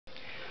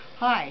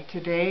Hi,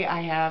 today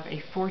I have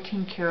a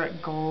 14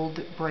 karat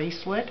gold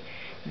bracelet.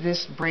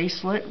 This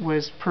bracelet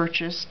was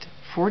purchased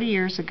 40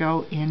 years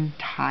ago in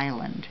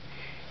Thailand.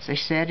 As I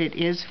said, it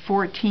is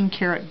 14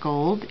 karat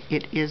gold.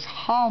 It is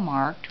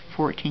hallmarked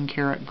 14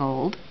 karat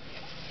gold.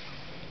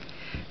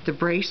 The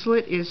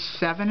bracelet is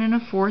 7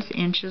 1/4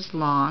 inches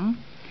long,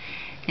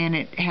 and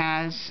it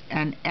has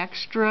an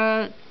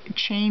extra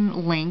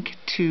chain link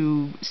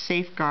to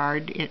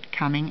safeguard it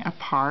coming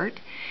apart.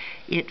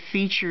 It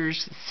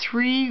features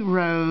 3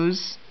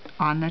 rows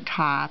on the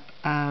top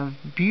of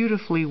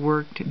beautifully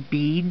worked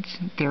beads.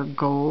 They're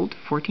gold,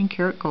 14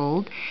 karat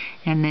gold,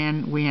 and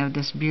then we have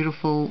this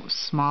beautiful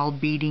small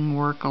beading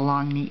work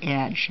along the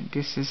edge.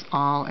 This is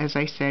all, as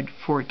I said,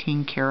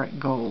 14 karat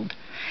gold.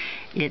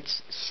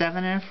 It's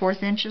 7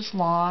 1/4 inches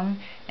long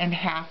and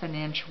 1/2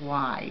 inch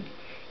wide.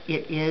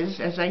 It is,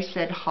 as I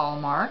said,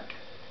 hallmarked.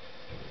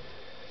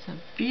 It's a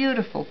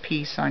beautiful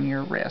piece on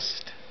your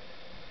wrist.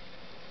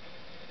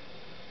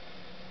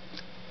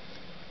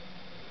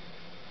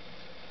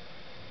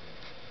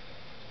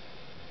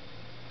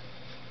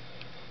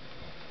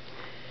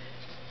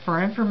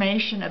 For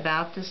information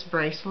about this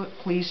bracelet,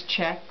 please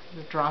check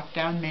the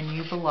drop-down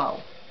menu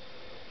below.